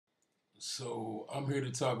So I'm here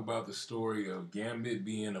to talk about the story of Gambit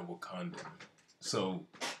being a Wakandan. So,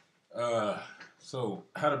 uh, so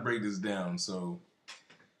how to break this down?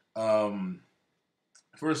 Um,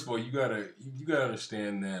 First of all, you gotta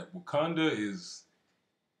understand that Wakanda is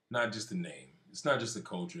not just a name. It's not just a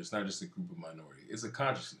culture. It's not just a group of minority. It's a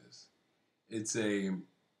consciousness. It's a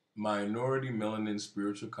minority melanin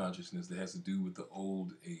spiritual consciousness that has to do with the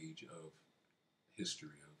old age of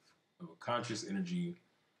history of a conscious energy.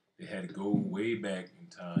 It had to go way back in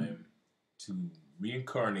time to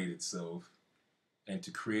reincarnate itself and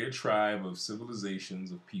to create a tribe of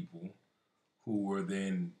civilizations of people who were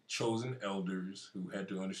then chosen elders who had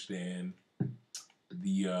to understand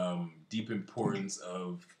the deep importance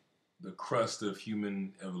of the crust of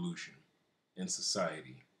human evolution in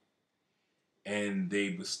society. And they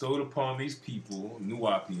bestowed upon these people,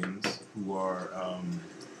 Nuwapians, who are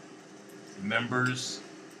members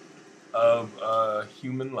of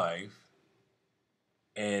human life,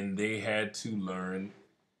 and they had to learn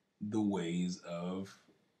the ways of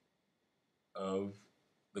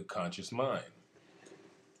the conscious mind.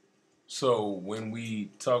 So when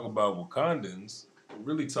we talk about Wakandans,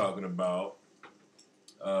 we're really talking about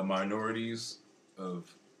minorities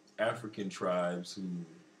of African tribes who,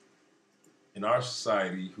 in our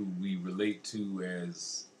society, who we relate to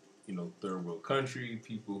as third world country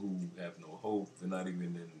people who have no hope. They're not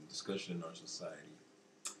even in discussion in our society.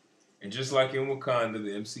 And just like in Wakanda,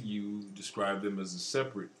 the MCU described them as a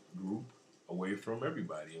separate group away from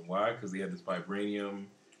everybody. And why? Because they had this vibranium.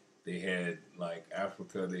 They had, like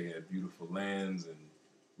Africa, they had beautiful lands and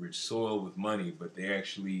rich soil with money, but they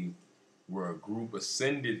actually were a group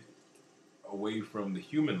ascended away from the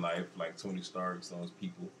human life, like Tony Stark and those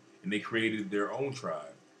people, and they created their own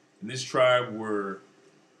tribe. And this tribe were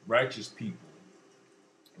righteous people,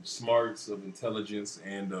 of smarts, of intelligence,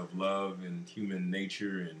 and of love and human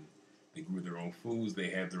nature, and they grew their own foods. They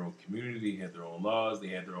had their own community. They had their own laws. They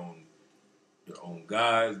had their own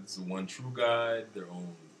gods, the one true God. Their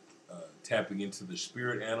own tapping into the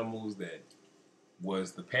spirit animals that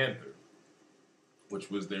was the Panther,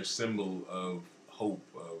 which was their symbol of hope,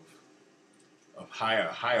 of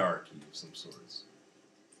hierarchy of some sorts.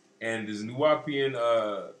 And these Nuwapian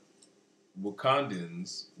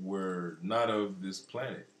Wakandans were not of this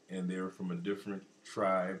planet, and they were from a different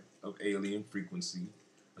tribe of alien frequency,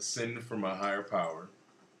 ascended from a higher power,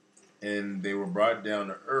 and they were brought down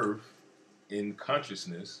to Earth in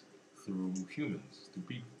consciousness through humans, through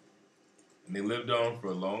people. And they lived on for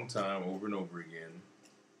a long time, over and over again,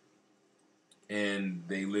 and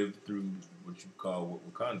they lived through what you call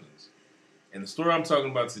Wakandans. And the story I'm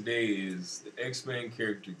talking about today is the Xmen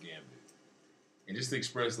character Gambit. And just to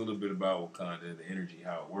express a little bit about Wakanda, the energy,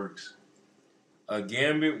 how it works.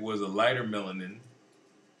 Gambit was a lighter melanin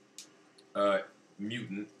uh,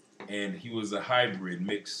 mutant, and he was a hybrid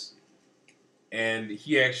mix. And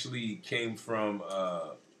he actually came from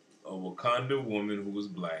a Wakanda woman who was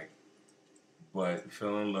black, but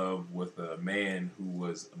fell in love with a man who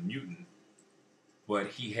was a mutant, but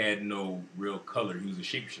he had no real color. He was a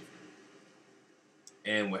shapeshifter.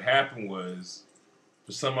 And what happened was,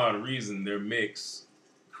 for some odd reason, their mix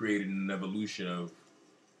created an evolution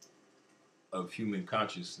of human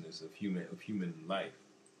consciousness, of human life.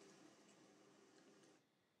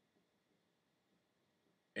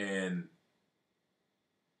 And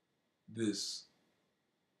this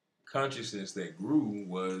consciousness that grew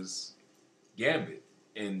was Gambit.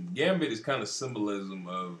 And Gambit is kind of symbolism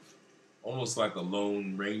of almost like a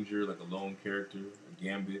lone ranger, like a lone character, a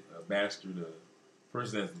Gambit, a bastard, a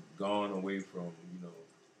person that's gone away from,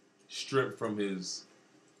 stripped from his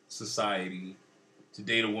society to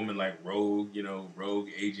date a woman like Rogue, Rogue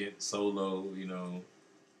Agent Solo,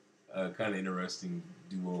 kind of interesting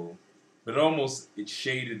duo. But it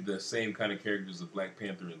shaded the same kind of characters of Black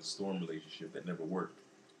Panther and the Storm relationship that never worked.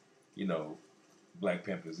 You know, Black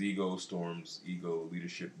Panther's ego, Storm's ego,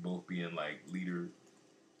 leadership, both being like leader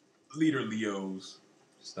Leos,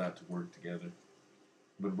 just not to work together.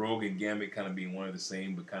 But Rogue and Gambit kind of being one of the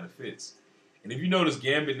same, but kind of fits. And if you notice,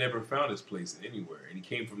 Gambit never found his place anywhere. And he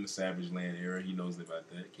came from the Savage Land era. He knows about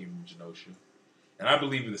that. He came from Genosha. And I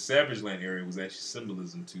believe in the Savage Land area was actually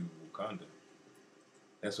symbolism to Wakanda.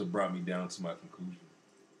 That's what brought me down to my conclusion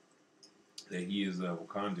that he is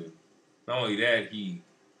Wakandan. Not only that, he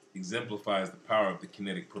exemplifies the power of the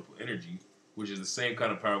kinetic purple energy, which is the same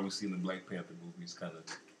kind of power we see in the Black Panther movies kind of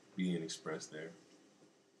being expressed there.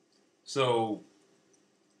 So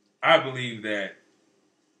I believe that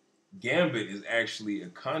Gambit is actually a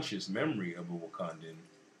conscious memory of a Wakandan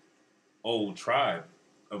old tribe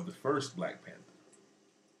of the first Black Panther.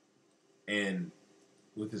 And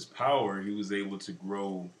with his power, he was able to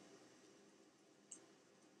grow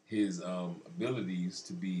his abilities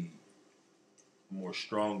to be a more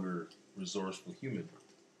stronger, resourceful human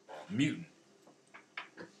mutant.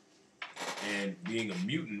 And being a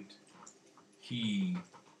mutant, he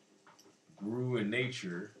grew in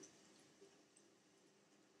nature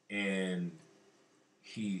and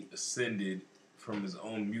he ascended from his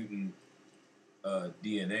own mutant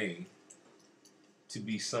DNA to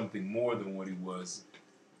be something more than what he was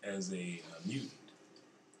as a mutant.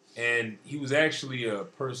 And he was actually a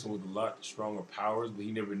person with a lot stronger powers, but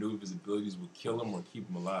he never knew if his abilities would kill him or keep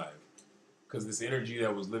him alive. Because this energy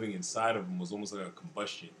that was living inside of him was almost like a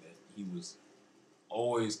combustion that he was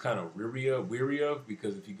always kind of weary of,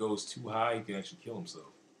 because if he goes too high, he can actually kill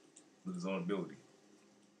himself with his own ability,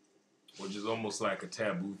 which is almost like a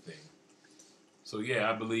taboo thing. So yeah,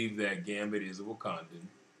 I believe that Gambit is a Wakandan,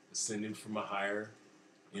 ascended from a higher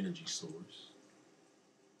energy source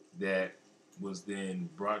that was then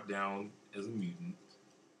brought down as a mutant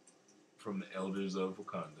from the elders of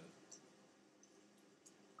Wakanda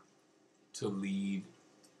to lead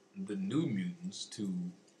the new mutants to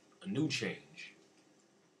a new change.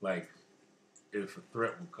 Like, if a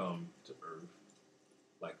threat would come to Earth,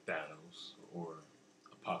 like Thanos or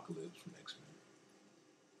Apocalypse from Xmen,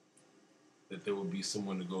 that there would be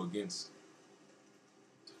someone to go against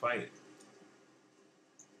to fight it.